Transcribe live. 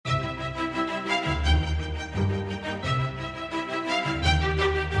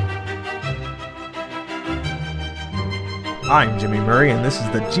I'm Jimmy Murray, and this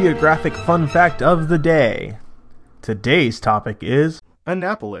is the Geographic Fun Fact of the Day. Today's topic is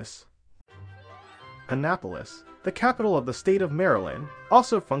Annapolis. Annapolis, the capital of the state of Maryland,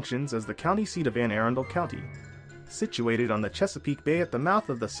 also functions as the county seat of Anne Arundel County. Situated on the Chesapeake Bay at the mouth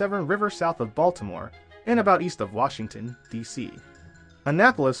of the Severn River south of Baltimore, and about east of Washington, D.C.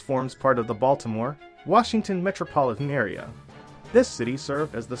 Annapolis forms part of the Baltimore, Washington metropolitan area. This city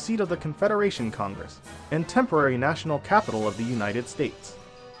served as the seat of the Confederation Congress and temporary national capital of the United States.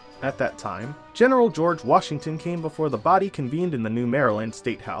 At that time, General George Washington came before the body convened in the New Maryland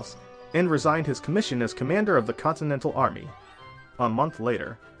State House and resigned his commission as commander of the Continental Army. A month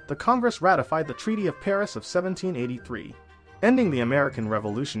later, the Congress ratified the Treaty of Paris of 1783, ending the American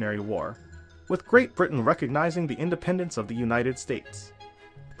Revolutionary War, with Great Britain recognizing the independence of the United States.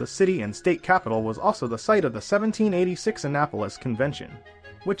 The city and state capital was also the site of the 1786 Annapolis Convention,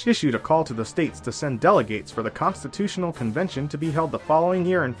 which issued a call to the states to send delegates for the Constitutional Convention to be held the following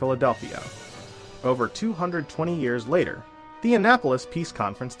year in Philadelphia. Over 220 years later, the Annapolis Peace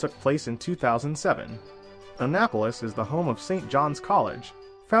Conference took place in 2007. Annapolis is the home of St. John's College,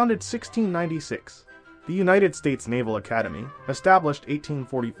 founded 1696. The United States Naval Academy, established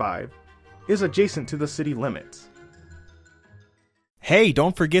 1845, is adjacent to the city limits. Hey,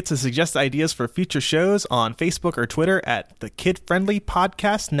 don't forget to suggest ideas for future shows on Facebook or Twitter at the Kid Friendly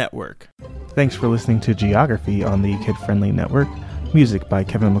Podcast Network. Thanks for listening to Geography on the Kid Friendly Network. Music by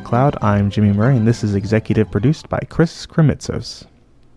Kevin MacLeod. I'm Jimmy Murray, and this is executive produced by Chris Kremitzos.